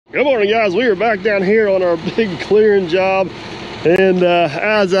Good morning, guys. We are back down here on our big clearing job, and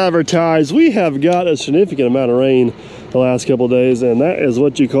as advertised, we have got a significant amount of rain the last couple of days, and that is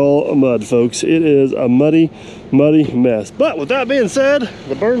what you call a mud, folks. It is a muddy mess. But with that being said,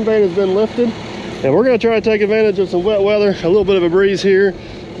 the burn ban has been lifted, and we're going to try to take advantage of some wet weather, a little bit of a breeze here,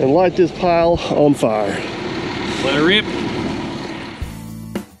 and light this pile on fire. Let it rip.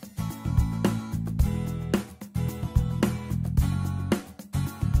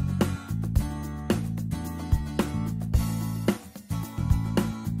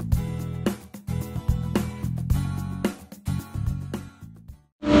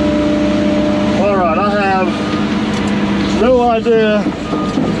 No idea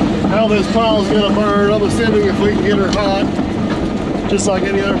how this pile is going to burn. I'm assuming if we can get her hot, just like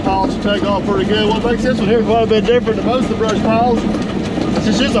any other pile, she'll take off pretty good. What makes this one here quite a bit different than most of the brush piles is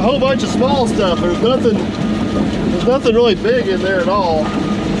it's just a whole bunch of small stuff. There's nothing really big in there at all.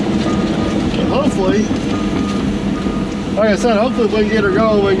 And hopefully, like I said, hopefully if we can get her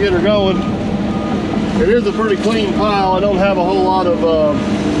going, we can get her going. It is a pretty clean pile. I don't have a whole lot of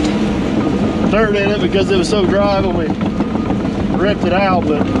dirt in it because it was so dry when we ripped it out.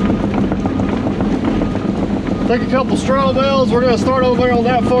 But take a couple straw bales. We're going to start over there on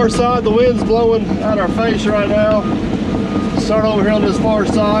that far side. The wind's blowing at our face right now. Start over here on this far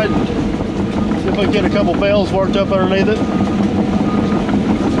side. See if we can get a couple bales worked up underneath it.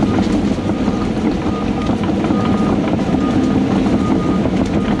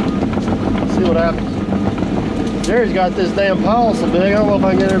 See what happens. Jerry's got this damn pile so big, I don't know if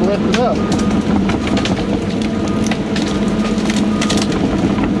I can get her to lift it up.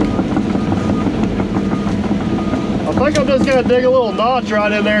 I think I'm just going to dig a little notch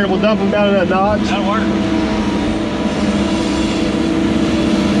right in there and we'll dump them down in that notch. That'll work.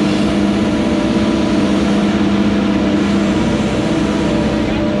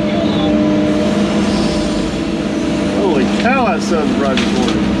 Holy cow, that sun's bright this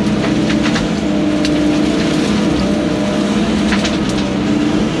morning.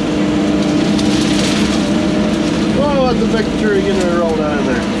 Oh, that's a big tree getting it rolled out of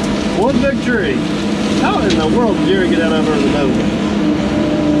there. One big tree. How in the world did Jerry get out of under the nose?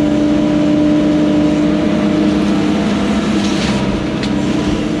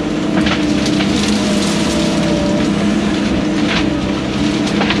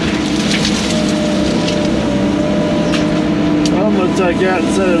 I'm going to take that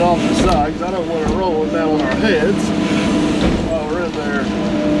and set it off the side because I don't want to roll it down on our heads while we're in there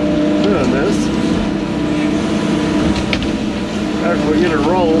doing this. After we get her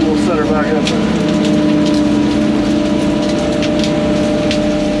rolling, we'll set her back up there.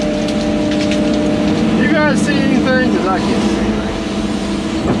 You guys see anything? Because I can't see anything.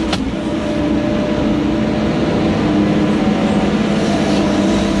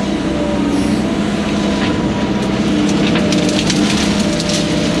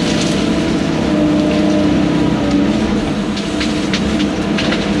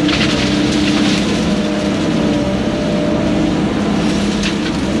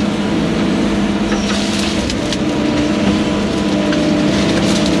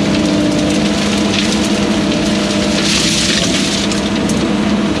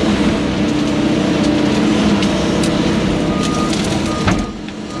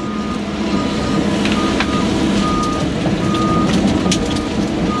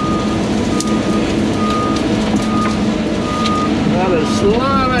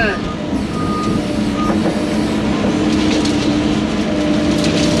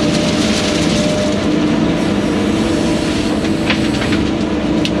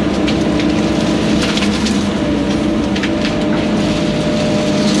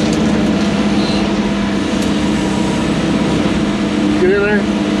 Get in there.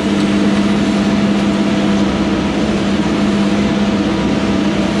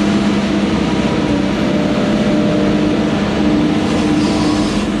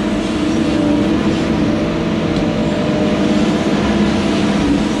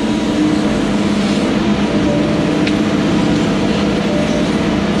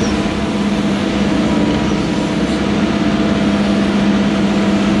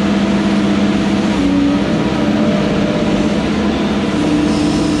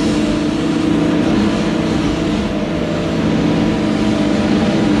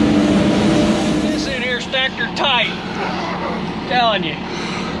 Telling you.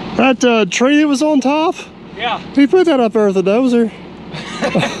 That tree that was on top? Yeah. He put that up there with the dozer.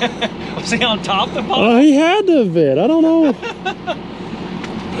 Was he on top of the pole? He had to have been. I don't know.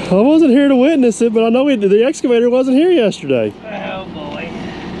 I wasn't here to witness it, but I know the excavator wasn't here yesterday. Oh boy.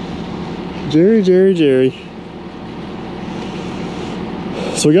 Jerry.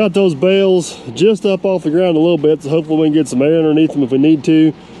 So we got those bales just up off the ground a little bit, so hopefully we can get some air underneath them if we need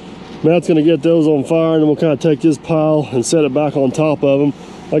to. Matt's gonna get those on fire, and then we'll kind of take this pile and set it back on top of them.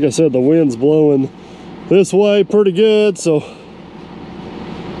 Like I said, the wind's blowing this way pretty good, so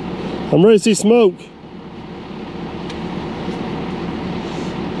I'm ready to see smoke.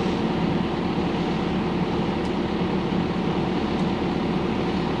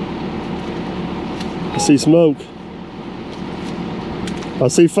 I see smoke. I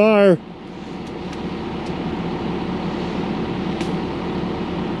see fire.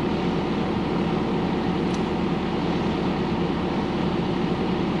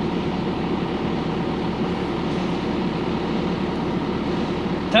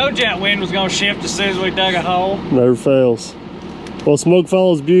 Told you that wind was gonna shift as soon as we dug a hole. Never fails. Well, smoke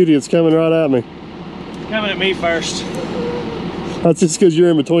follows beauty. It's coming right at me. Coming at me first. That's just because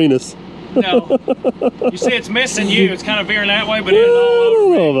you're in between us. No. You see it's missing you. It's kind of veering that way, but it's all I over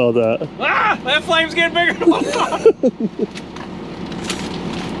don't me. know about that. Ah! That flame's getting bigger than what I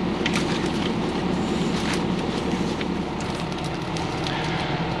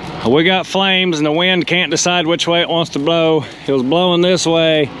thought. We got flames and the wind can't decide which way it wants to blow. It was blowing this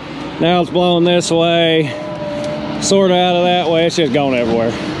way, now it's blowing this way, sort of out of that way. It's just going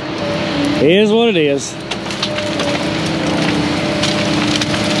everywhere. It is what it is.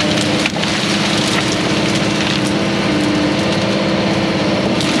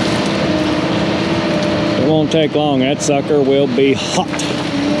 It won't take long, that sucker will be hot.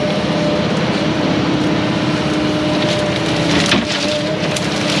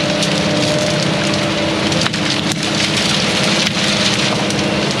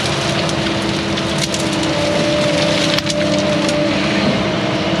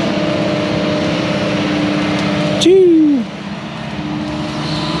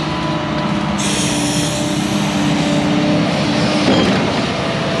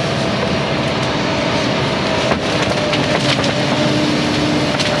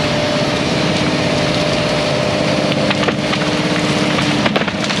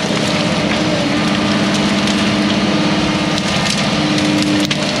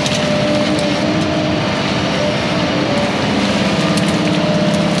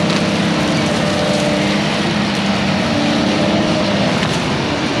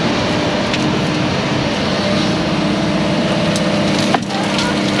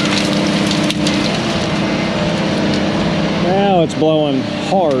 It's blowing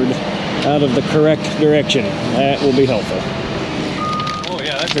hard out of the correct direction. That will be helpful. Oh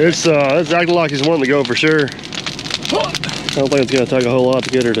yeah, it's acting like he's wanting to go for sure. I don't think it's gonna take a whole lot to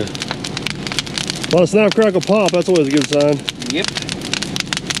get her to. Well, snap, crackle, pop. That's always a good sign. Yep.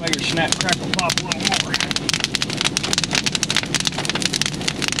 Make her snap, crackle, pop a little more.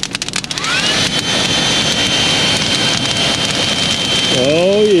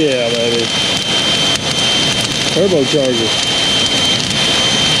 Oh yeah, baby. Turbocharger.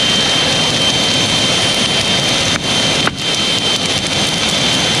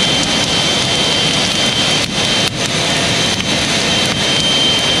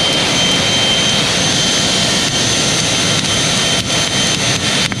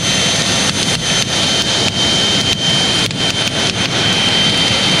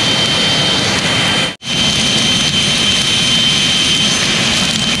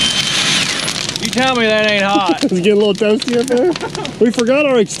 Tell me that ain't hot. Is it getting a little toasty up there? We forgot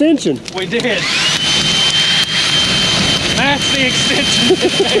our extension. We did. That's the extension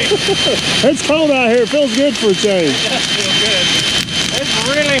today. It's cold out here. It feels good for a change. It does feel good. It's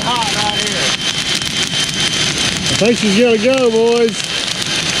really hot right here. I think she's gonna go, boys.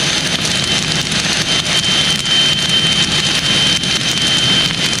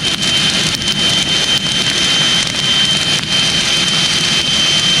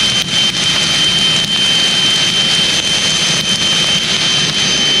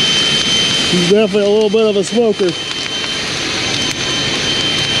 She's definitely a little bit of a smoker.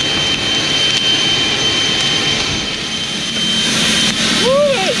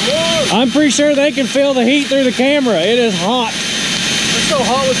 I'm pretty sure they can feel the heat through the camera. It is hot. It's so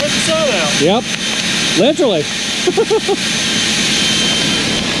hot we put the sun out. Yep, literally.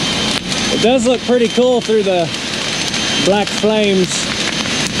 It does look pretty cool through the black flames.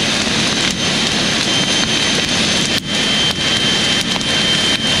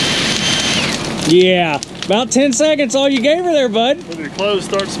 Yeah, about 10 seconds all you gave her there, bud. When your clothes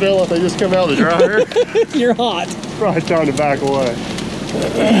start smelling like they just come out of the dryer, you're hot. Probably time to back away.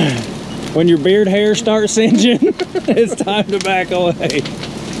 When your beard hair starts singeing, it's time to back away.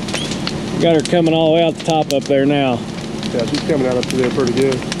 Got her coming all the way out the top up there now. Yeah, she's coming out up to there pretty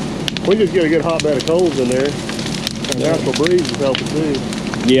good. We just get a good hot bed of coals in there. A natural breeze is helping too.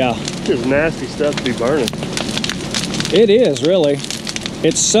 Yeah. It's nasty stuff to be burning. It is, really.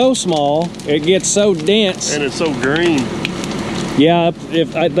 It's so small, it gets so dense. And it's so green. Yeah,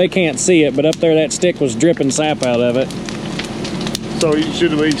 they can't see it, but up there that stick was dripping sap out of it. So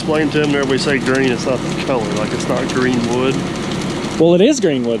should we explain to them whenever we say green, it's not the color, like it's not green wood? Well, it is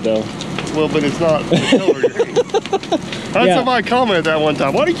green wood though. Well, but it's not the color green. I had somebody comment that one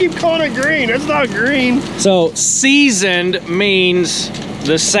time. Why do you keep calling it green? It's not green. So seasoned means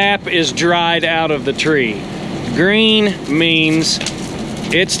the sap is dried out of the tree. Green means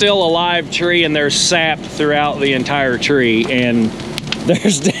it's still a live tree and there's sap throughout the entire tree, and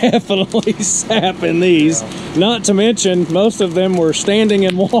there's definitely sap in these. Yeah. Not to mention, most of them were standing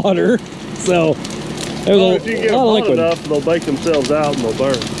in water, so there's if you get a lot of liquid enough, they'll bake themselves out and they'll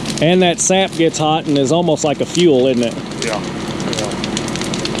burn. And that sap gets hot and is almost like a fuel, isn't it? Yeah.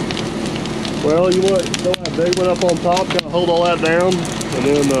 Well, you want to throw that big one up on top, kind of hold all that down, and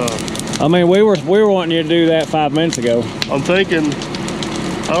then. I mean, we were wanting you to do that 5 minutes ago. I'm thinking,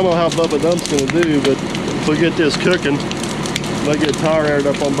 I don't know how Bubba Dump's gonna do, but if we get this cooking, they get tire aired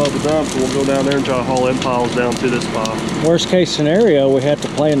up on Bubba Dump, and we'll go down there and try to haul them piles down to this pile. Worst case scenario, we have to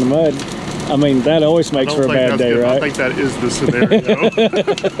play in the mud. I mean, that always makes for a bad day, good. right? I think that is the scenario.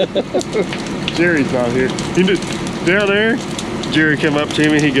 Jerry's not here. Down there, Jerry came up to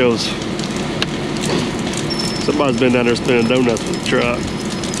me, he goes, somebody's been down there spinning donuts with the truck. I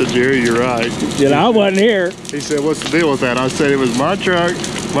said, Jerry, you're right. Yeah, I wasn't here. He said, what's the deal with that? I said, it was my truck,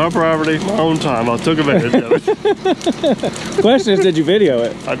 my property, my own time. I took advantage of it. Question is, did you video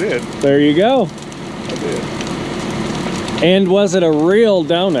it? I did. There you go. I did. And was it a real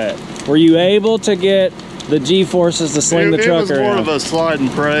donut? Were you able to get the G-forces to sling the truck around? It was more of a slide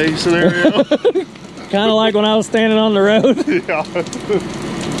and pray scenario. Kind of like when I was standing on the road. Yeah.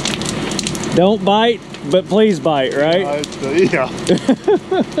 Don't bite, but please bite, right? Yeah.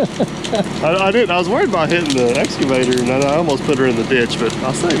 I didn't. I was worried about hitting the excavator, and I almost put her in the ditch, but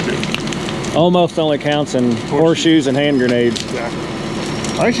I saved it. Almost only counts in horseshoes and hand grenades. Exactly.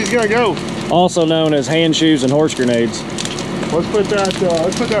 I think she's gonna go. Also known as hand shoes and horse grenades. Let's put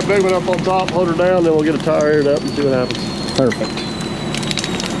that big one up on top, hold her down, then we'll get a tire aired up and see what happens. Perfect.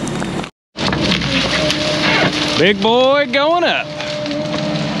 Big boy going up.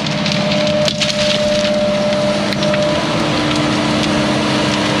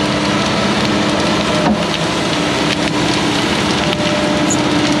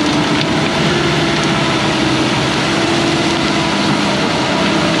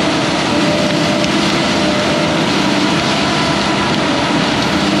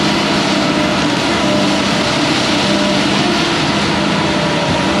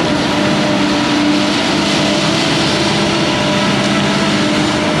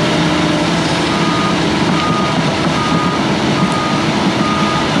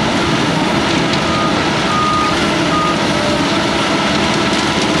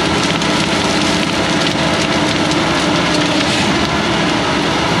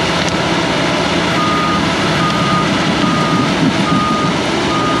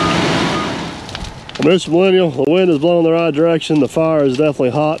 Mr. Millennial, the wind is blowing the right direction. The fire is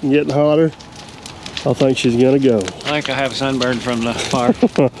definitely hot and getting hotter. I think she's gonna go. I think I have sunburn from the fire.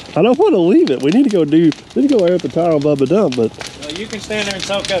 I don't want to leave it. We need to go air up the tire on Bubba Dump, but well, you can stand there and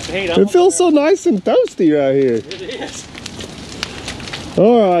soak up the heat. It feels so nice and toasty right here. It is.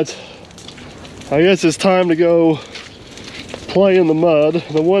 All right, I guess it's time to go play in the mud.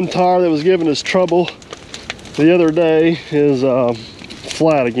 The one tire that was giving us trouble the other day is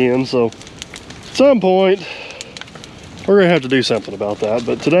flat again, so at some point we're gonna have to do something about that,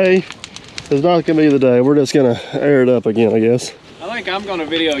 but today is not gonna be the day. We're just gonna air it up again, I guess. I think I'm gonna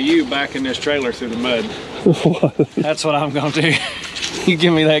video you back in this trailer through the mud. What? That's what I'm gonna do. You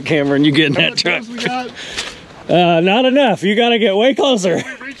give me that camera and you get in that truck. We got? Not enough. You gotta get way closer.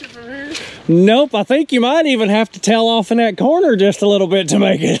 Can we reach it from here? Nope, I think you might even have to tail off in that corner just a little bit to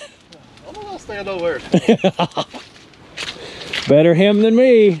make it. I'm gonna stand over there. Better him than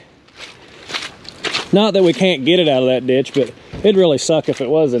me. Not that we can't get it out of that ditch, but it'd really suck if it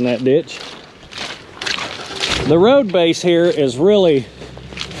was in that ditch. The road base here is really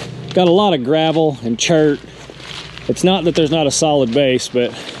got a lot of gravel and chert. It's not that there's not a solid base,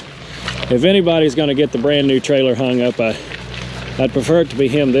 but if anybody's gonna get the brand new trailer hung up, I'd prefer it to be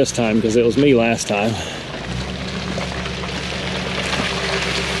him this time because it was me last time.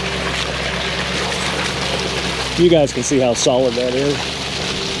 You guys can see how solid that is.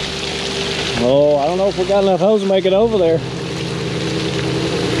 Oh, I don't know if we got enough hose to make it over there.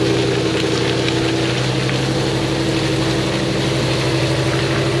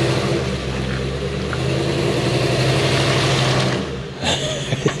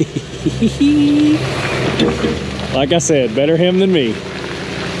 Like I said, better him than me.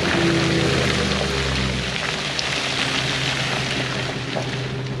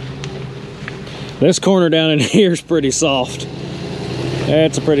 This corner down in here is pretty soft.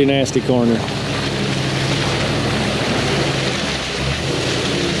 That's a pretty nasty corner.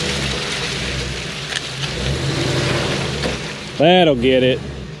 That'll get it.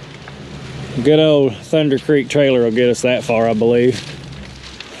 Good old Thunder Creek trailer will get us that far, I believe.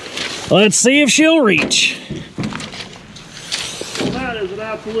 Let's see if she'll reach. That is an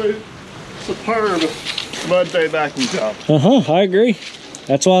absolute superb mud day vacuum job. I agree.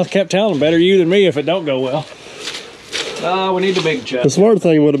 That's why I kept telling them, better you than me if it don't go well. We need the big chest. The smart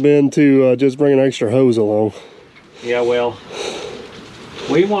thing would have been to just bring an extra hose along. Yeah, well,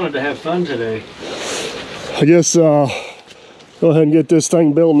 we wanted to have fun today. I guess go ahead and get this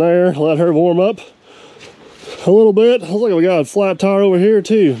thing built in there, let her warm up a little bit. Looks like we got a flat tire over here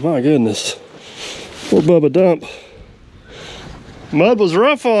too. My goodness. Poor Bubba Dump. Mud was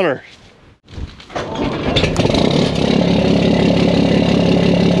rough on her.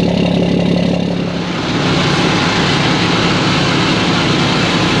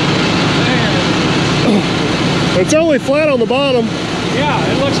 It's only flat on the bottom.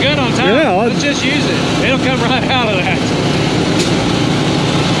 Yeah, it looks good on top. Yeah, let's just use it. It'll come right out of that.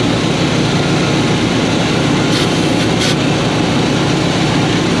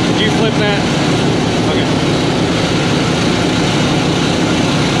 Did you flip that? Okay.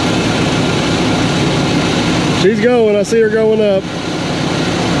 She's going. I see her going up.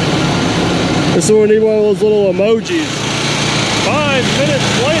 This is where we need one of those little emojis. 5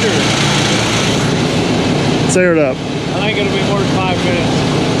 minutes later. Tear it up. I think it'll be more than 5 minutes.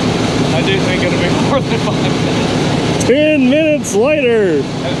 I do think it'll be more than 5 minutes. 10 minutes later.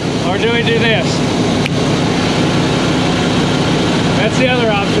 Or do we do this? That's the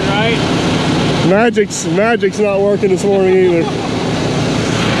other option, right? Magic's not working this morning either.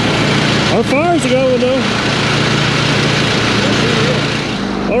 Our fires are going though.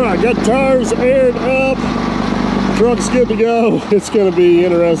 All right, got the tires aired up. Truck's good to go. It's gonna be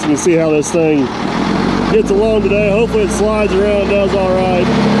interesting to see how this thing gets along today. Hopefully it slides around and does all right.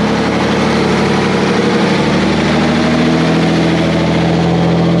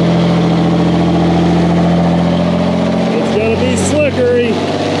 It's gonna be slickery.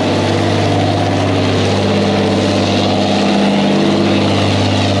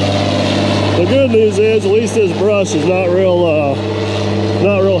 The good news is at least this brush is not real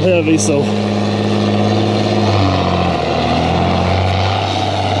heavy, so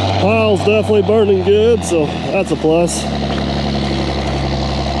pile's definitely burning good, so that's a plus.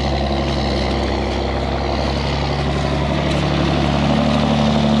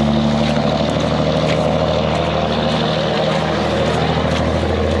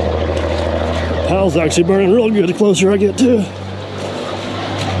 Pile's actually burning real good the closer I get to it.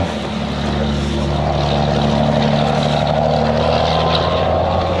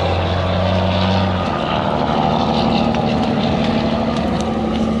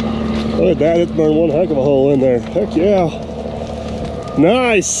 Look at that, it's burned one heck of a hole in there. Heck yeah.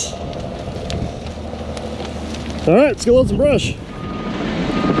 Nice. All right, let's go load some brush.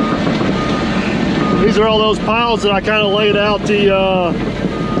 These are all those piles that I kind of laid out the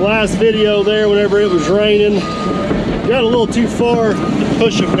last video there whenever it was raining. Got a little too far to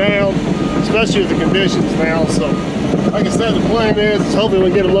push them down, especially with the conditions now. So, like I said, the plan is hopefully we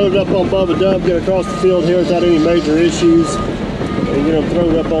can get them loaded up on Bubba Dump, get across the field here without any major issues. And get them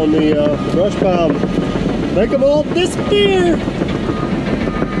thrown up on the brush pile, make them all disappear.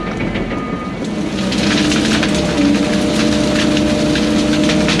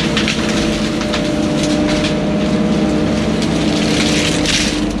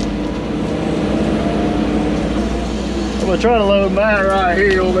 I'm gonna try to load mine right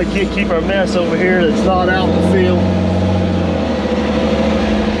here. We'll keep our mess over here that's not out in the field.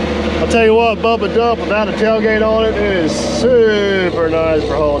 I'll tell you what, Bubba Dump without a tailgate on it is super nice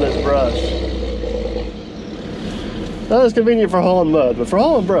for hauling this brush. Not as convenient for hauling mud, but for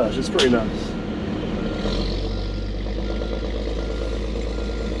hauling brush, it's pretty nice.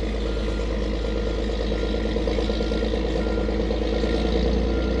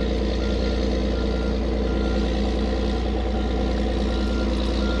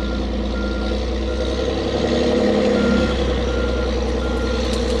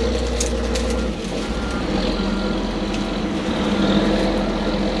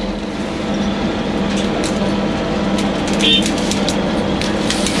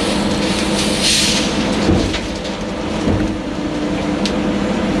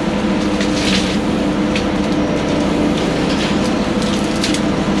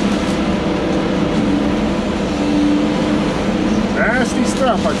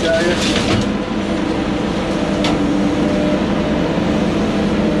 tell you.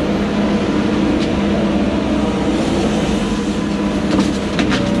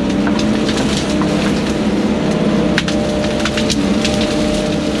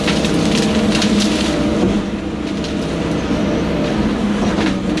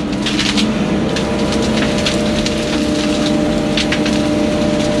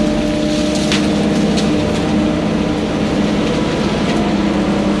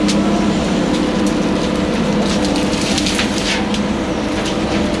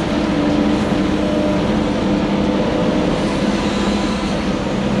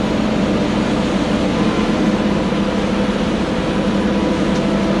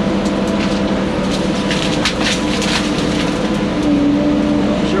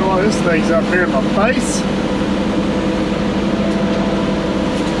 Things up here in my face.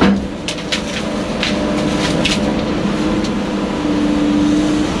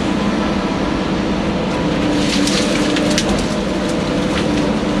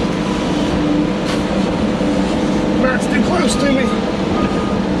 Matt's too close to me.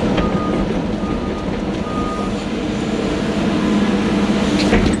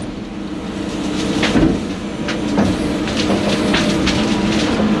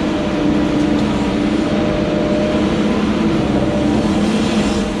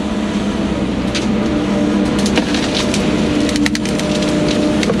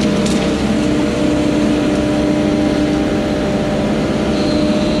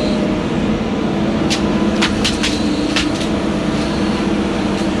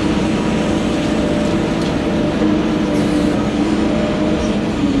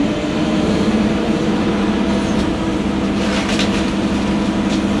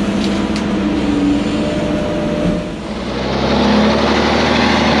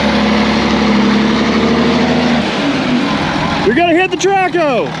 You're gonna hit the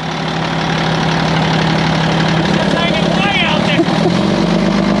traco! It's hanging way out there.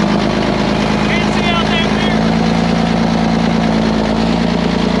 Can't see out there.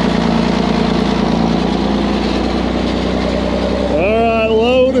 Alright,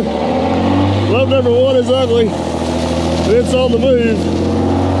 load. Load number 1 is ugly. It's on the move.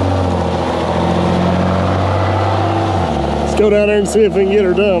 Let's go down there and see if we can get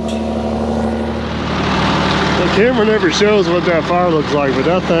her dumped. The camera never shows what that fire looks like, but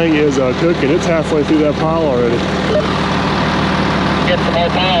that thing is cooking. It's halfway through that pile already. Get some more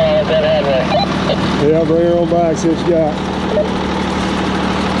power on that headway. Yeah, bring her on back, see what you got.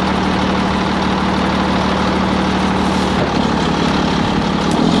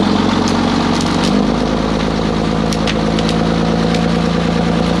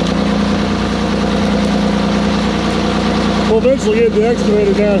 We'll eventually get the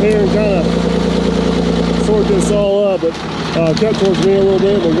excavator down here and kind of sort this all up, but cut towards me a little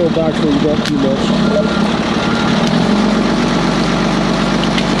bit and then go back so you don't too much.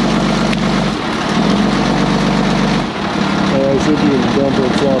 See if you can dump it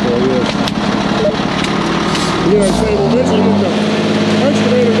and flop like this. You know, I say we'll eventually get the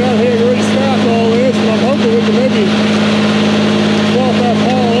excavator down here and really snap all this, but I'm hoping we can maybe swap that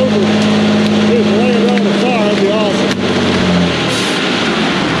pile over. Just lay it on the car, that'd be awesome.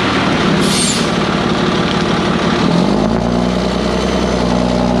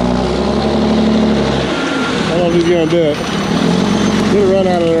 I don't know if he's gonna do it. Get a run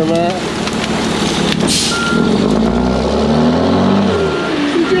out of there, Matt.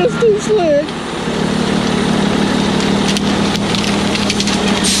 Just too slick.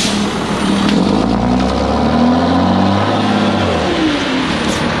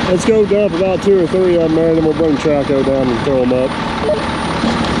 Let's go dump about 2 or 3 of them there, and then we'll bring Traco down and throw them up.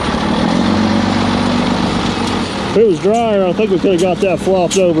 If it was drier, I think we could have got that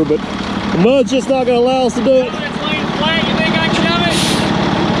flopped over, but the mud's just not going to allow us to do it. It's laying flat. You think I can shove it?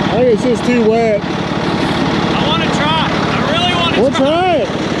 I think it's just too wet. I want to try. I really want to We'll try it.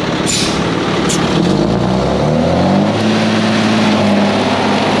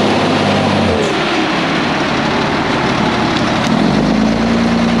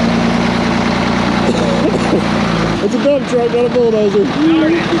 It's a dump truck, not a bulldozer.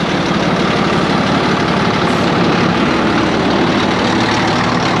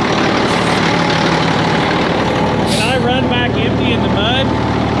 Can I run back empty in the mud?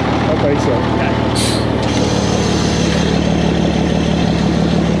 I think so. Okay.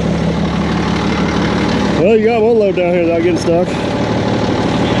 Well, you got one load down here without getting stuck. Yeah,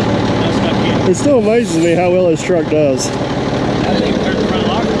 no stuck yet. It still amazes me how well this truck does. I didn't even turn the front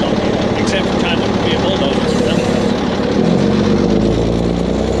lockers on yet, except for trying to be a bulldozer.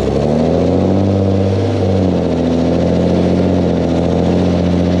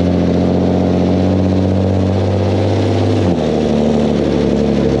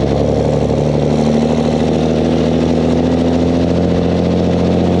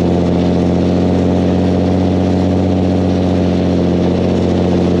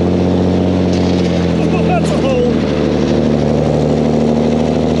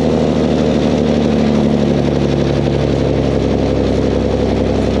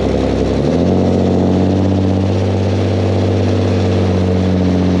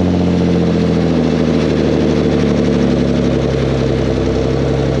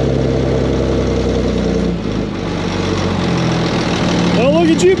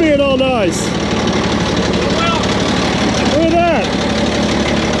 at you being all nice. Look at that.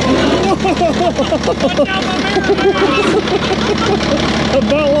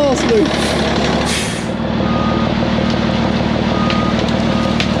 About lost me.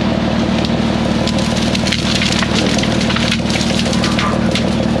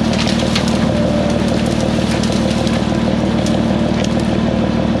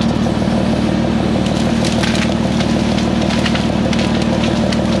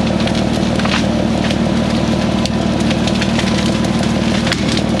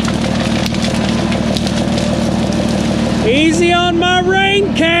 Easy on my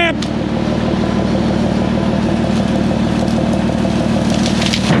rain cap.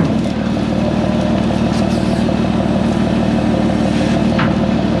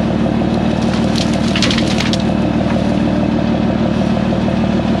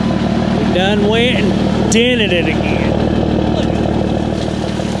 We done went and dented it again.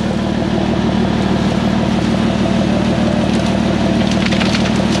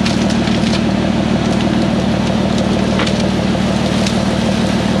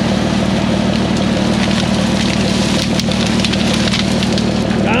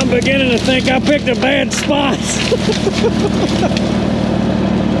 I'm beginning to think I picked a bad spot.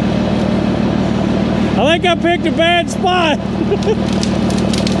 I think I picked a bad spot.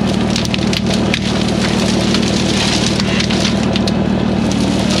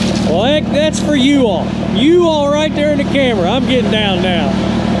 Well, heck, that's for you all. You all right there in the camera. I'm getting down now.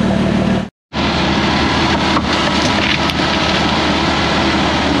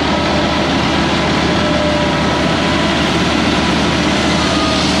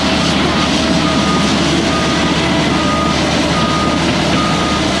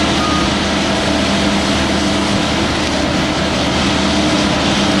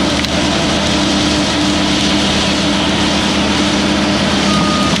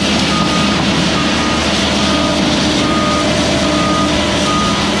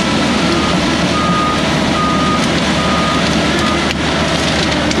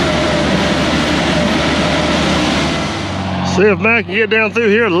 See if Mac can get down through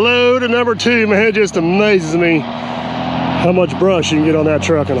here. Load of number 2, man. It just amazes me how much brush you can get on that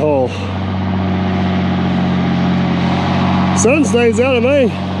truck and haul. Sun stays out of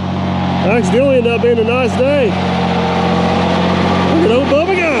me. Accidentally ended up being a nice day. Look at old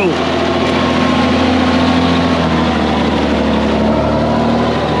Bubba go.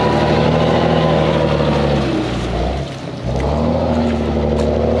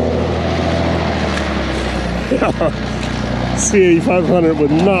 C8500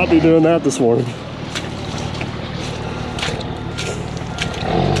 would not be doing that this morning.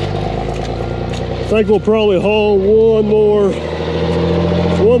 I think we'll probably haul one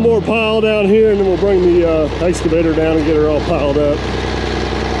more pile down here, and then we'll bring the excavator down and get her all piled up.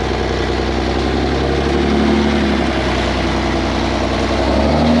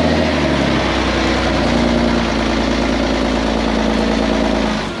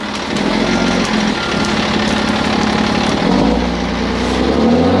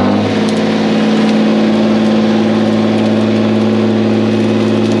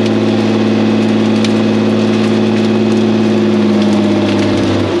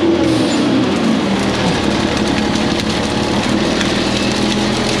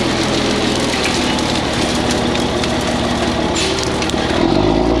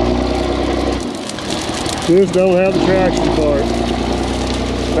 Just don't have the traction part.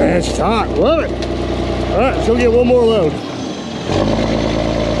 Man, it's hot. Love it. All right, let's go get one more load.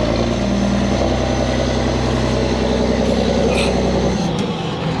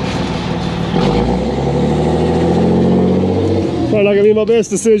 Probably not gonna be my best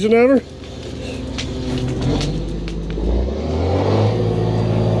decision ever.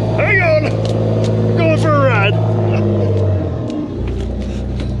 Hang on. I'm going for a ride.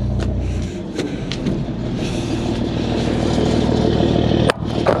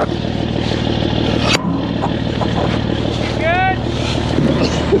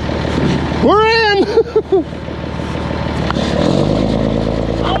 We're in!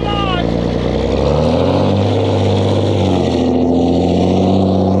 Hold on!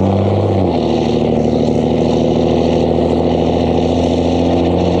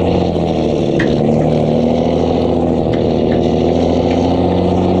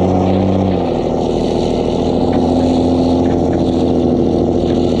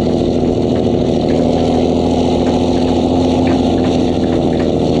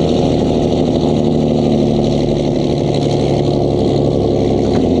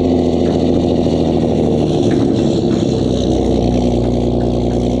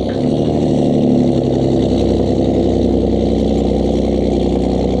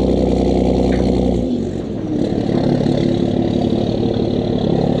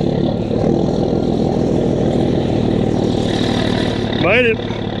 made it.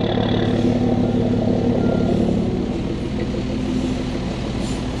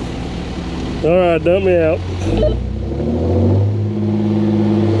 All right, dump me out.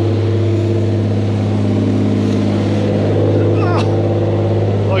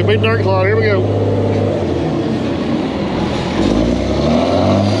 Like big dirt clod, here we go.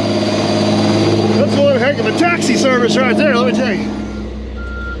 That's one heck of a taxi service right there, let me tell you.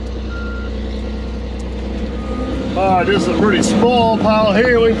 Alright, this is a pretty small pile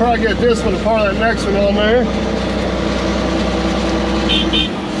here. We can probably get this one and part of that next one on there.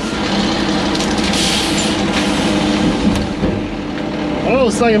 I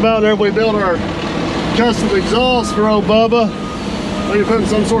was thinking about there if we build our custom exhaust for old Bubba, we can put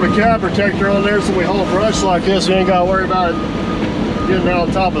some sort of cab protector on there so we hold brush like this. We ain't got to worry about it getting out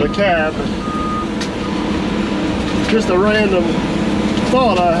on top of the cab. Just a random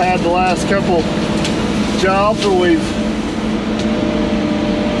thought I had the last couple jobs where we've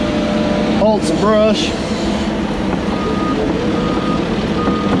hauled some brush.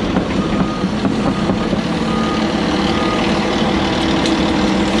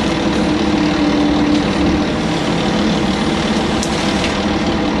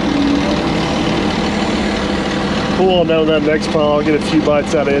 Pull on down that next pile, I'll get a few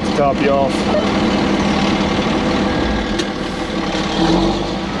bites out of it to top you off.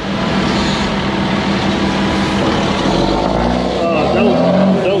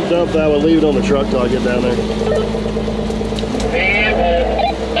 Don't dump that one, leave it on the truck till I get down there.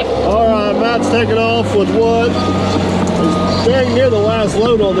 Alright, Matt's taking off with what is dang near the last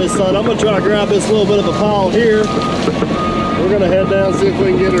load on this side. I'm going to try to grab this little bit of a pile here. We're going to head down and see if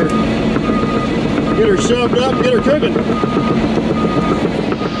we can get her shoved up and get her cooking.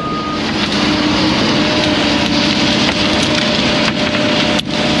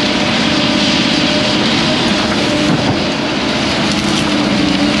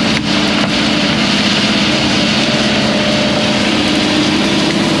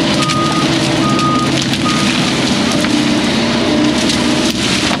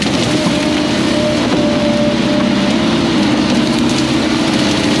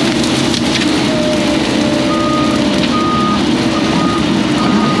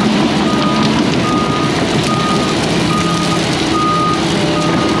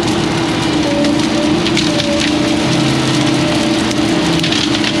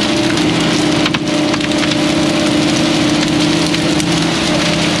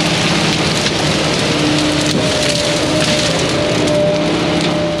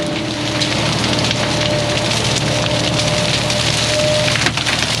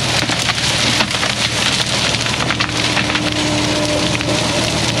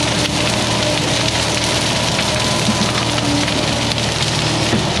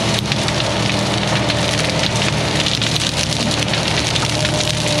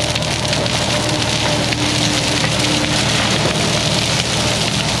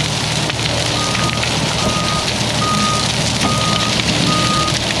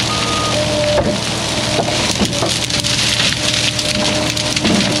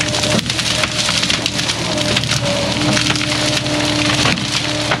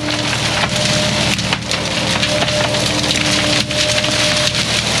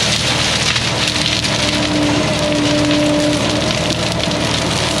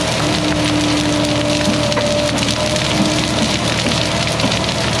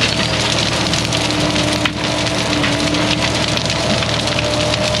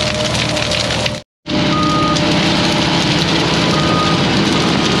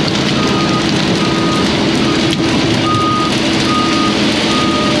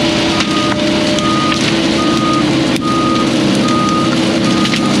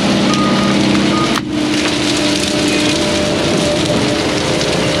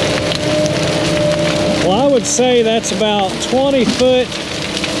 Say that's about 20 foot,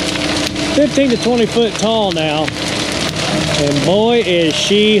 15 to 20 foot tall now, and boy is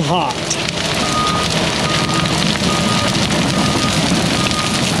she hot.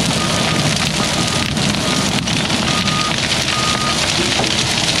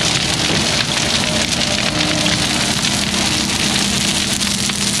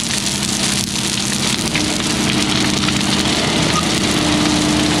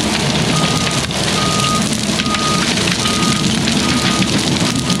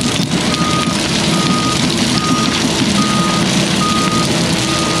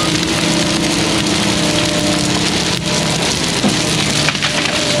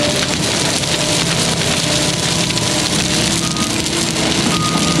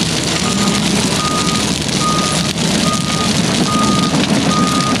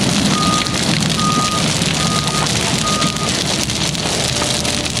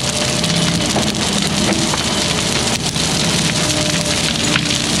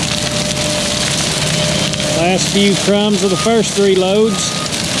 Last few crumbs of the first 3 loads.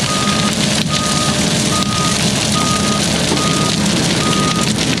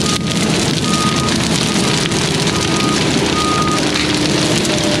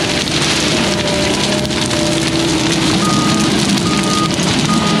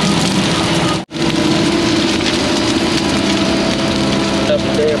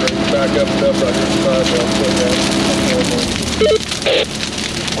 Back up and up right here.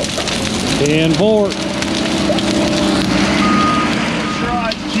 10-4.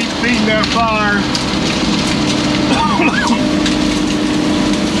 Try to keep feeding that fire.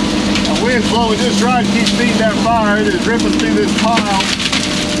 The wind's blowing, just try to keep feeding that fire. It is ripping through this pile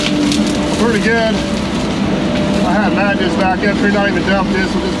pretty good. I had madness back up here, not even dump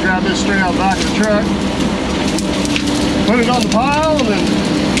this. We'll just grab this straight out the back of the truck. Put it on the pile and then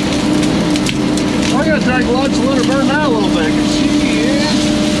I gotta take lunch and let her burn out a little bit because she is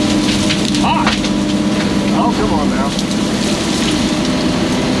hot. Oh, come on now.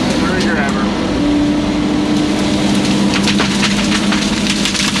 There you grab her.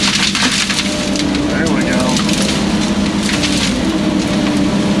 There we go.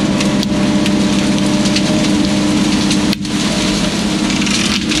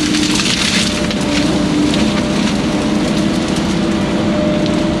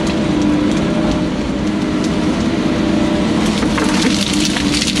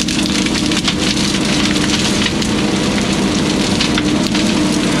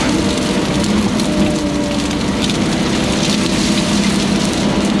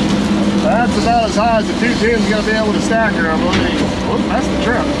 About as high as the 210's gonna be able to stack her, I believe. Oh, that's the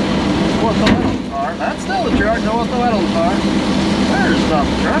truck. Don't want to throw that on the fire. That's still the truck. Don't want to throw that on the fire. There's not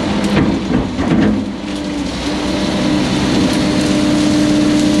the truck.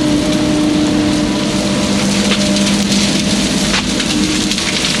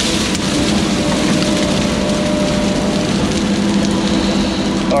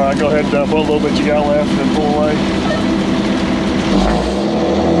 All right, go ahead and dump what little bit you got left and then pull away.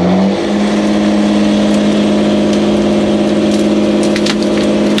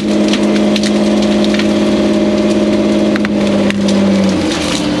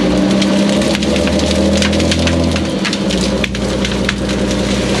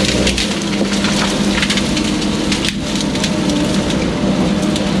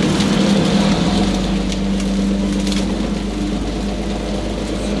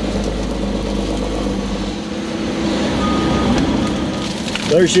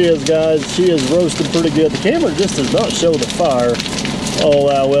 There she is, guys. She is roasted pretty good. The camera just does not show the fire all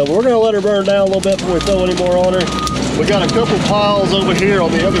that well. But we're going to let her burn down a little bit before we throw any more on her. We got a couple piles over here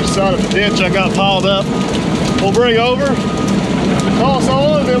on the other side of the ditch I got piled up. We'll bring over, toss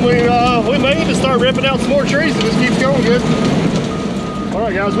on, and then we may even start ripping out some more trees and just keep going good. All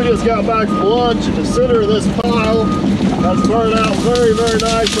right, guys, we just got back from lunch in the center of this pile. That's burning out very, very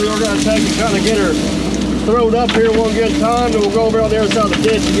nicely. We're going to take and kind of get her thrown up here one good time, then we'll go over on the other side of the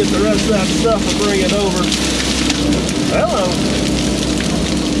ditch and get the rest of that stuff and bring it over. Hello.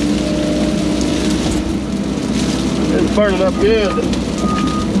 It's burning up good.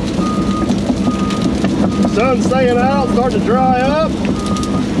 Sun's staying out, starting to dry up.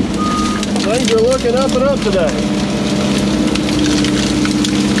 Things are looking up and up today.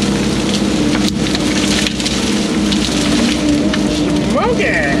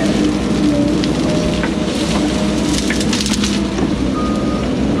 Smoky!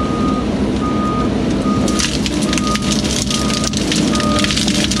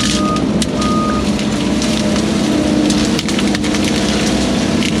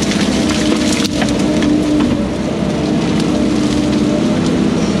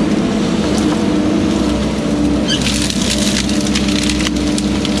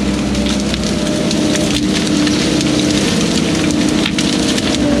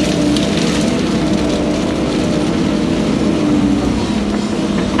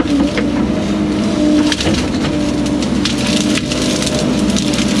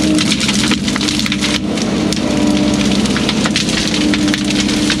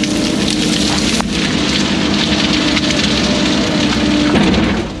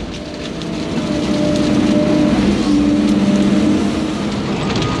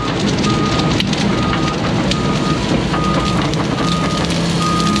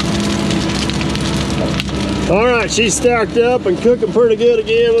 All right, she's stacked up and cooking pretty good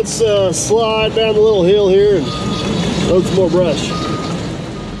again. Let's slide down the little hill here and load some more brush.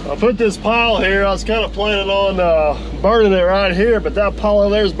 I put this pile here. I was kind of planning on burning it right here, but that pile over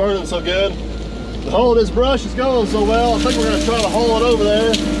there is burning so good. The hole of this brush is going so well. I think we're gonna try to haul it over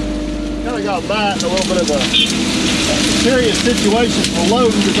there. Kind of got back in a little bit of a serious situation for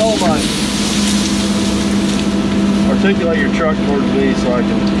loading because all my Articulate your truck towards me so I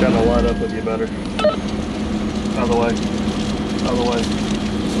can kind of line up with you better. Out of the way. Out of the way.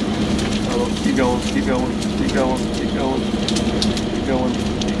 Keep going, keep going, keep going, keep going, keep going,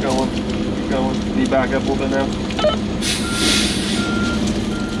 keep going, keep going. Can you back up a little bit now?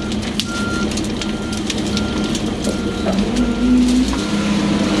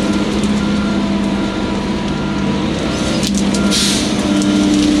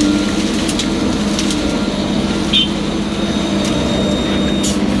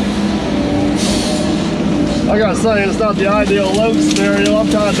 I gotta say, it's not the ideal load scenario. I'm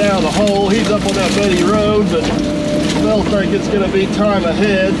tied down the hole. He's up on that Betty Road, but I still think it's gonna be time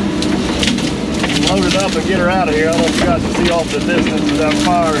ahead. Load it up and get her out of here. I don't know if you guys can see off the distance, but that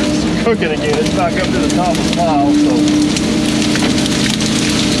fire is cooking again. It's back up to the top of the pile, so.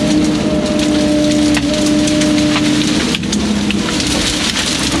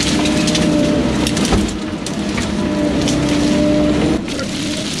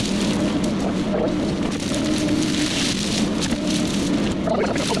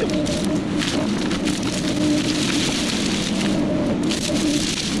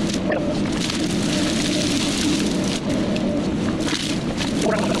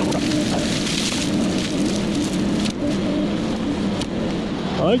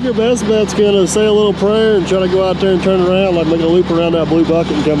 I think your best bet's gonna say a little prayer and try to go out there and turn around, like make a loop around that blue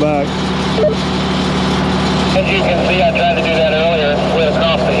bucket and come back. As you can see, I tried to do that earlier, went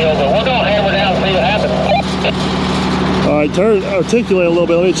across the hill, but we're gonna hammer down and see what happens. All right, articulate a little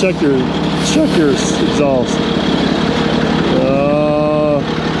bit. Let me check your exhaust.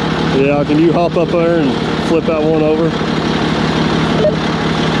 Yeah, can you hop up there and flip that one over?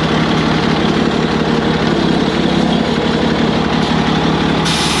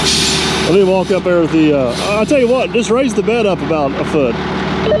 Let me walk up there with the, I'll tell you what, just raise the bed up about a foot.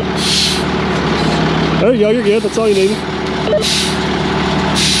 There you go, you're good, that's all you need.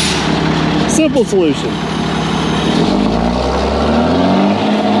 Simple solution.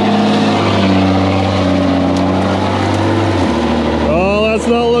 Oh, that's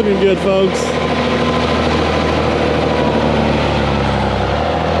not looking good, folks.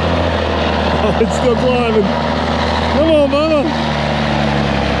 Oh, it's still climbing. Come on, Bubba.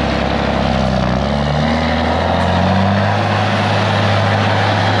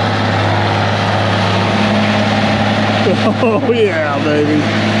 Oh yeah, baby.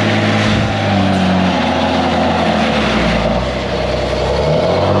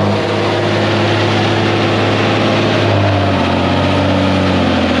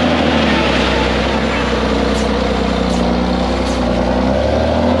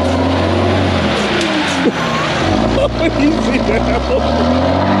 Easy now.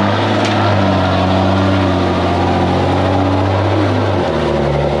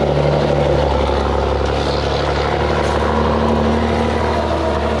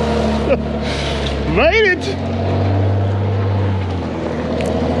 Made it!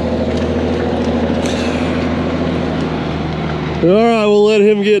 Alright, we'll let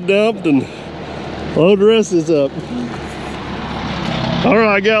him get dumped and load the rest of this up.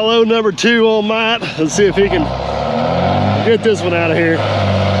 Alright, got load number 2 on Matt. Let's see if he can get this one out of here.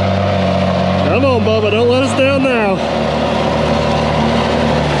 Come on, Bubba, don't let us down now.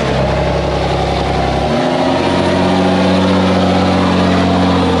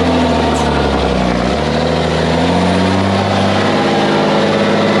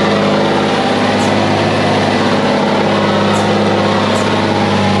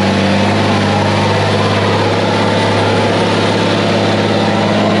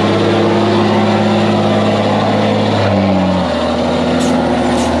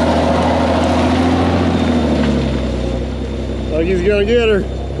 Like he's gonna get her.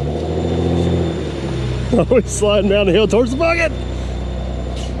 Oh, he's sliding down the hill towards the bucket.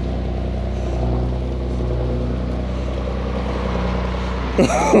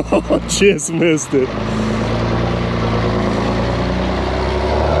 Oh, just missed it.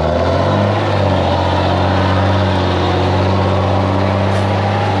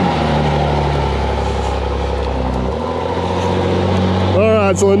 All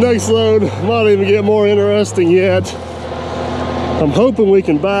right, so the next load might even get more interesting yet. I'm hoping we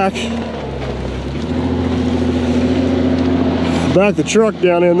can back the truck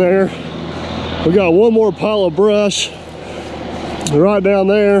down in there. We got one more pile of brush right down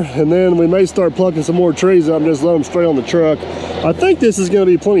there, and then we may start plucking some more trees up and just let them straight on the truck. I think this is going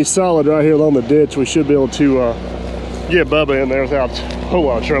to be plenty solid right here along the ditch. We should be able to get Bubba in there without a whole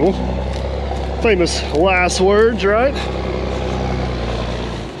lot of trouble. Famous last words, right?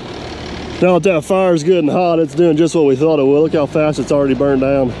 Now that that fire's good and hot, it's doing just what we thought it would. Look how fast it's already burned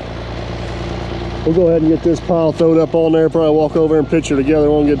down. We'll go ahead and get this pile thrown up on there, probably walk over and pitch her together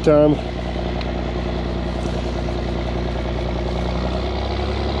one good time.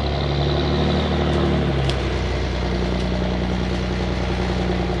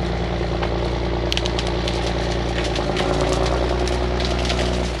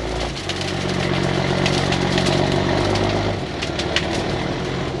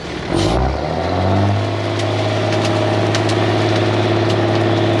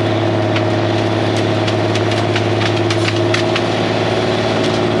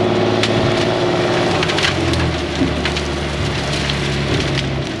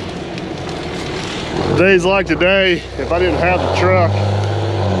 Days like today, if I didn't have the truck,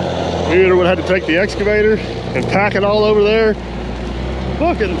 we either would have had to take the excavator and pack it all over there,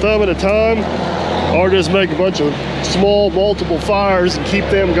 bucket and thumb at a time, or just make a bunch of small multiple fires and keep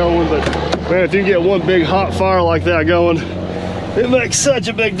them going. But man, if you get one big hot fire like that going, it makes such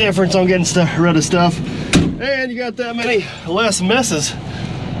a big difference on getting rid of stuff. And you got that many less messes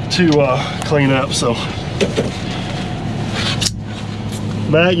to clean up. So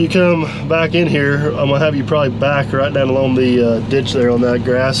Matt, you come back in here. I'm gonna have you probably back right down along the ditch there on that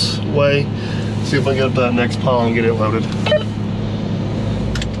grass way. See if I can get up that next pile and get it loaded.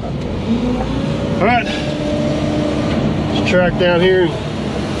 All right, let's track down here and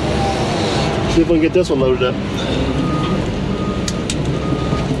see if we can get this one loaded up.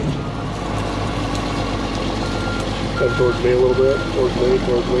 Come towards me a little bit. Towards me,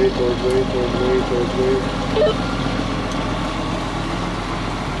 towards me, towards me, towards me, towards me.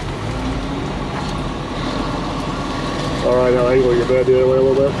 All right, now angle your bed the other way a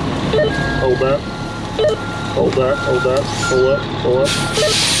little bit. Hold that. Hold that, hold that. Pull up, pull up.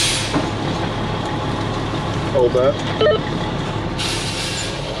 Hold that.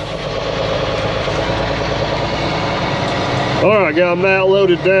 All right, got Matt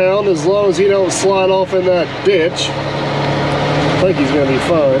loaded down. As long as he don't slide off in that ditch, I think he's gonna be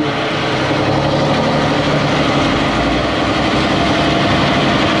fine.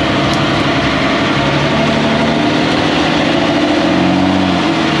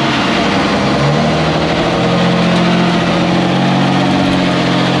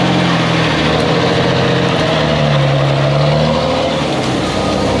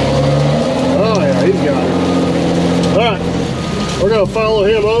 Follow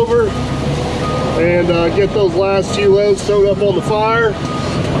him over and get those last few loads stowed up on the fire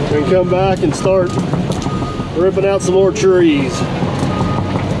and come back and start ripping out some more trees.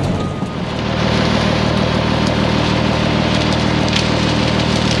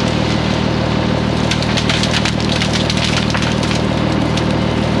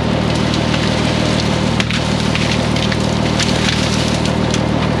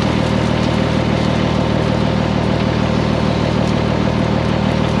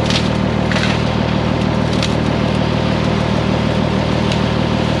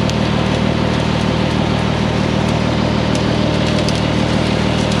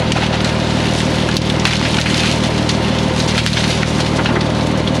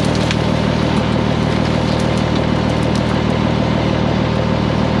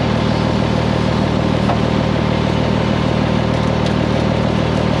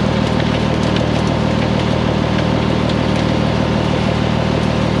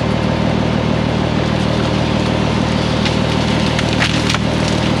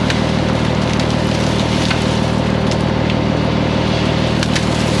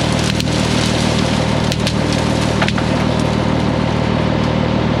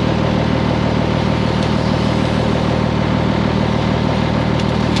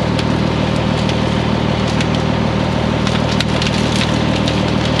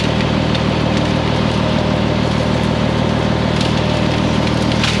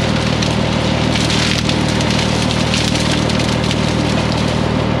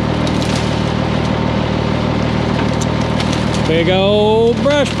 Big old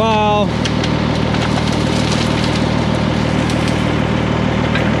brush pile.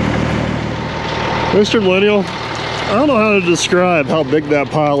 Mr. Millennial, I don't know how to describe how big that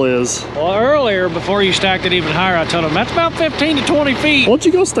pile is. Well, earlier, before you stacked it even higher, I told him that's about 15 to 20 feet. Why don't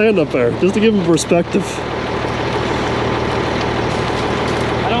you go stand up there, just to give him perspective.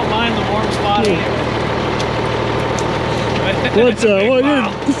 I don't mind the warm spot anyway.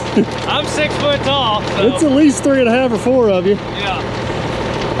 I'm 6 foot tall. So. It's at least 3.5 or 4 of you. Yeah.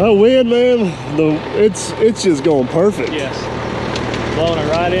 That wind, man, it's just going perfect. Yes. Blowing it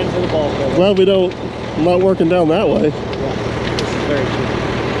right into the bulk of it. Glad I'm not working down that way. Yeah. This is very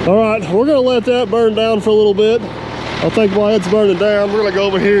true. All right, we're gonna let that burn down for a little bit. I think while it's burning down, we're gonna go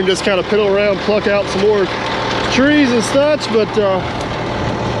over here and just kind of piddle around, pluck out some more trees and such, but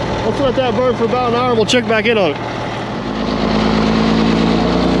let's let that burn for about an hour. We'll check back in on it.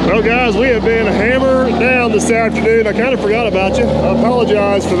 Well guys, we have been hammered down this afternoon. I kind of forgot about you. I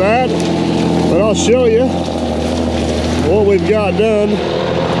apologize for that, but I'll show you what we've got done.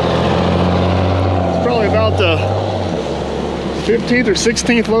 It's probably about the 15th or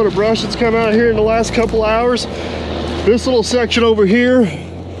 16th load of brush that's come out here in the last couple hours. This little section over here,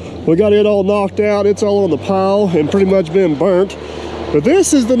 we got it all knocked out. It's all on the pile and pretty much been burnt. But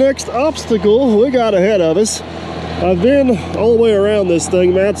this is the next obstacle we got ahead of us. I've been all the way around this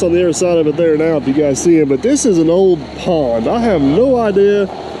thing. Matt's on the other side of it there now, if you guys see him. But this is an old pond. I have no idea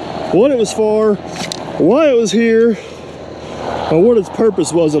what it was for, why it was here, or what its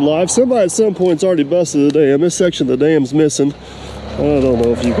purpose was in life. Somebody at some point's already busted the dam. This section of the dam's missing. I don't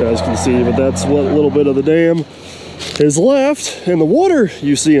know if you guys can see, but that's what little bit of the dam is left. And the water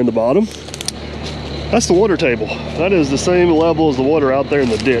you see in the bottom, that's the water table. That is the same level as the water out there in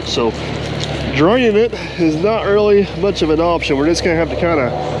the ditch. So draining it is not really much of an option. We're just gonna have to kind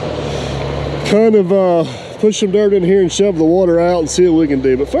of push some dirt in here and shove the water out and see what we can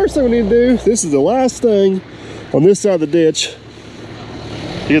do. But first thing we need to do, this is the last thing on this side of the ditch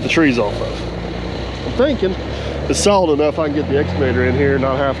to get the trees off of. I'm thinking it's solid enough I can get the excavator in here and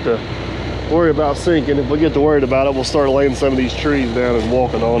not have to worry about sinking. If we get to worried about it, we'll start laying some of these trees down and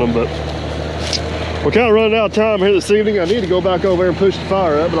walking on them. But we're kind of running out of time here this evening. I need to go back over there and push the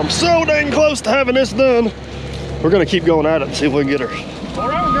fire up, but I'm so dang close to having this done. We're gonna keep going at it and see if we can get her. All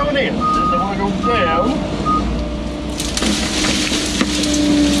right, we're going in. Just I wanna go down.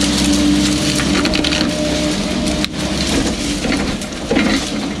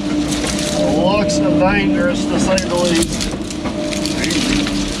 Looks dangerous to say the least.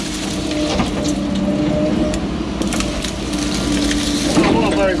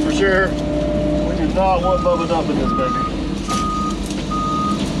 One thing for sure. Not want Bubba Dump in this baby.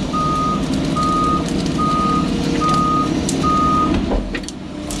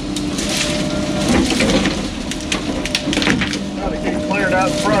 Gotta keep cleared out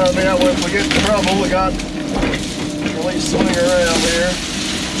in front of me. That way if we get in trouble, we got at least swing around here.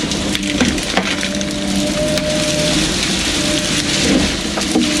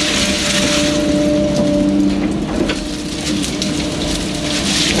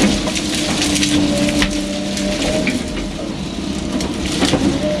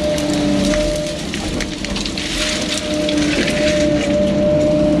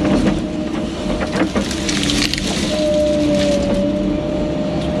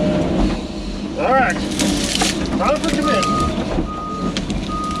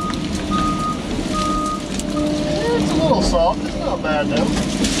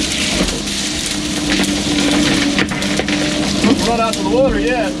 Run out to the water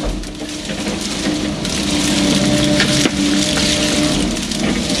yet.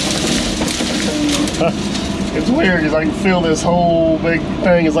 It's weird because I can feel this whole big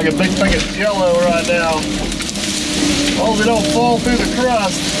thing. It's like a big thing of jello right now. As long as we don't fall through the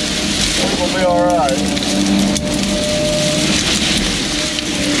crust, I think we'll be all right.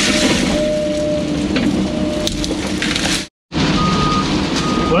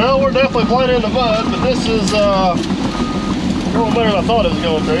 Well, we're definitely playing in the mud, but this is going better than I thought it was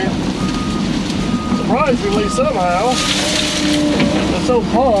going to be. Surprisingly, somehow, this old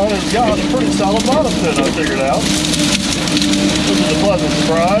pond has got a pretty solid bottom to it, I figured out. This is a pleasant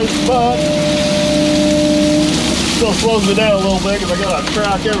surprise, but still slows me down a little bit because I got to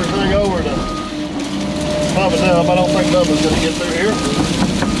track everything over to Bubba Dump. I don't think Bubba's going to get through here.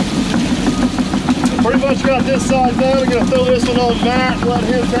 Pretty much got this side done. I'm going to throw this one on Matt, let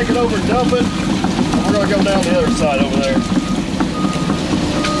him take it over and dump it. And we're going to go down the other side over there.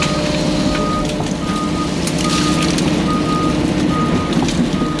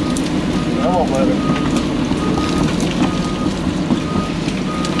 I won't let it.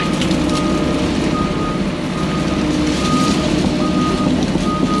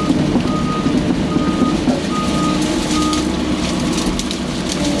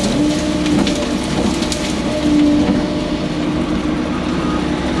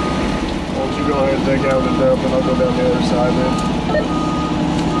 Take out the dump and I'll go down the other side then.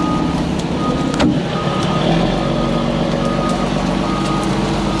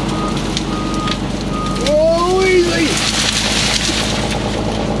 Oh, easy!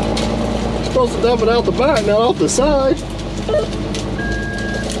 You're supposed to dump it out the back, not off the side.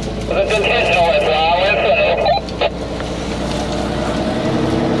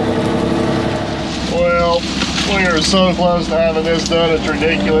 Well, we are so close to having this done, it's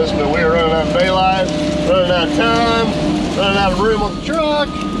ridiculous, but we're running out of daylight, running out of time, running out of room on the truck.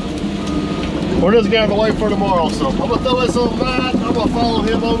 We're just gonna have to wait for tomorrow, so I'm gonna throw this on Matt. I'm gonna follow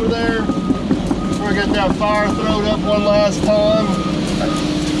him over there. We're gonna get that fire thrown up one last time.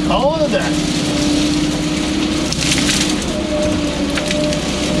 Call it a day.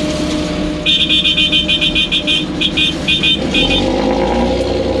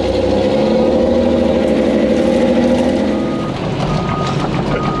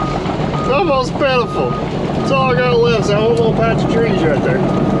 It's almost pitiful. That's all I got left. So a little patch of trees right there.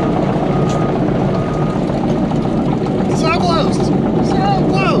 So close. So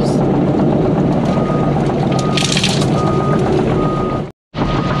close.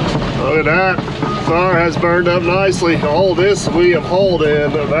 Look at that. Fire has burned up nicely. All this we have hauled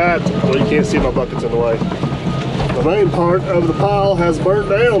in. That, well, you can't see my buckets in the way. The main part of the pile has burnt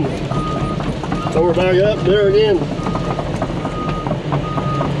down. So we're back up there again.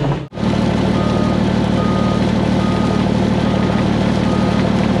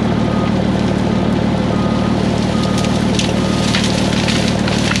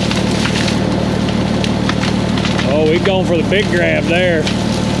 Oh, we're going for the big grab there.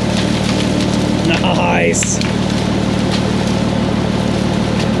 Nice.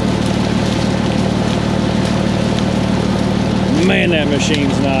 Man, that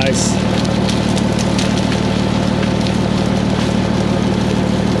machine's nice.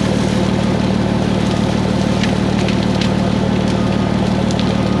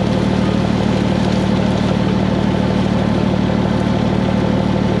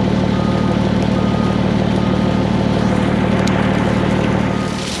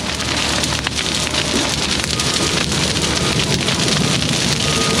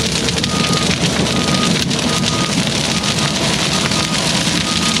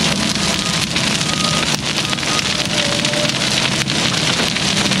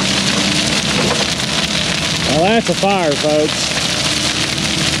 Well, that's a fire, folks.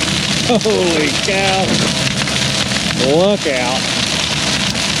 Holy cow. Look out.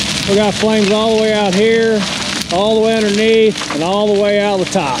 We got flames all the way out here, all the way underneath, and all the way out the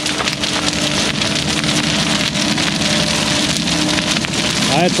top.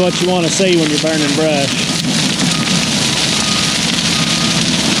 That's what you want to see when you're burning brush.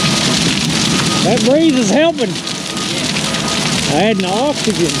 That breeze is helping. Adding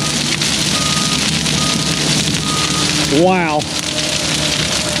oxygen. Wow.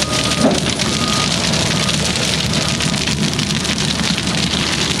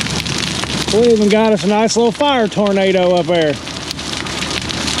 We even got us a nice little fire tornado up there.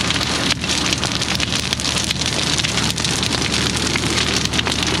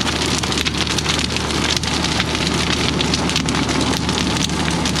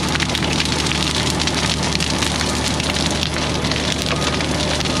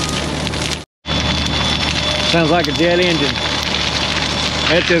 Sounds like a jet engine.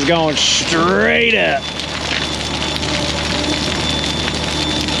 It's just going straight up.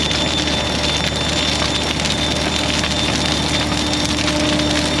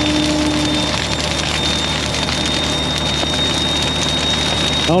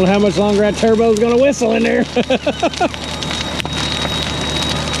 I don't know how much longer that turbo's gonna whistle in there.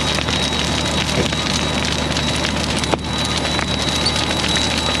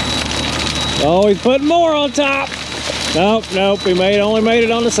 Oh, he's putting more on top. Nope, nope, he only made it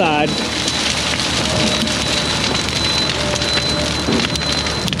on the side.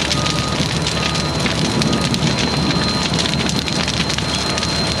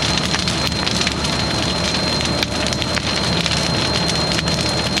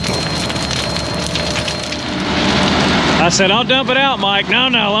 I said, I'll dump it out, Mike. No,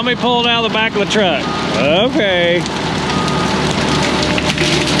 no, let me pull it out of the back of the truck. Okay.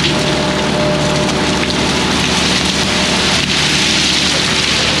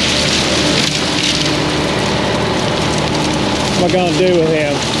 What am I gonna do with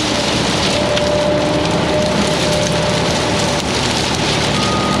him?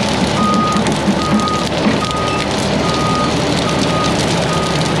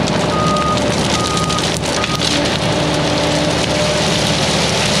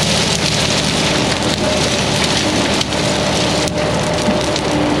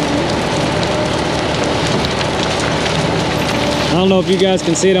 I don't know if you guys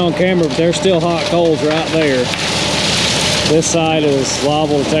can see it on camera, but there's still hot coals right there. This side is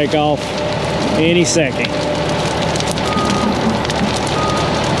liable to take off any second.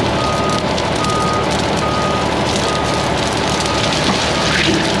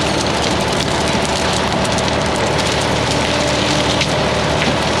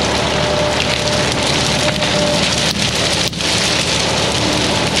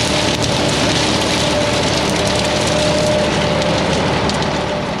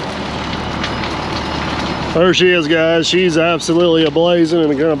 There she is, guys. She's absolutely ablazing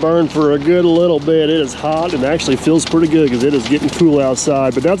and gonna burn for a good little bit. It is hot and actually feels pretty good because it is getting cool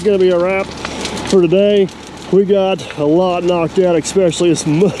outside. But that's gonna be a wrap for today. We got a lot knocked out, especially as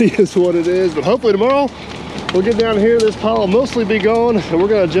muddy as what it is. But hopefully tomorrow we'll get down here. This pile will mostly be gone, and we're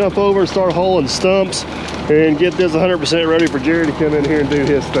gonna jump over and start hauling stumps and get this 100% ready for Jerry to come in here and do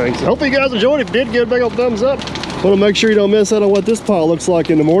his thing. So hopefully you guys enjoyed. If you did, give it a big old thumbs up. Want to make sure you don't miss out on what this pile looks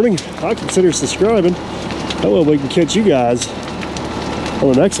like in the morning. I consider subscribing. That way we can catch you guys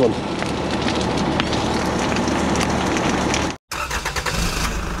on the next one.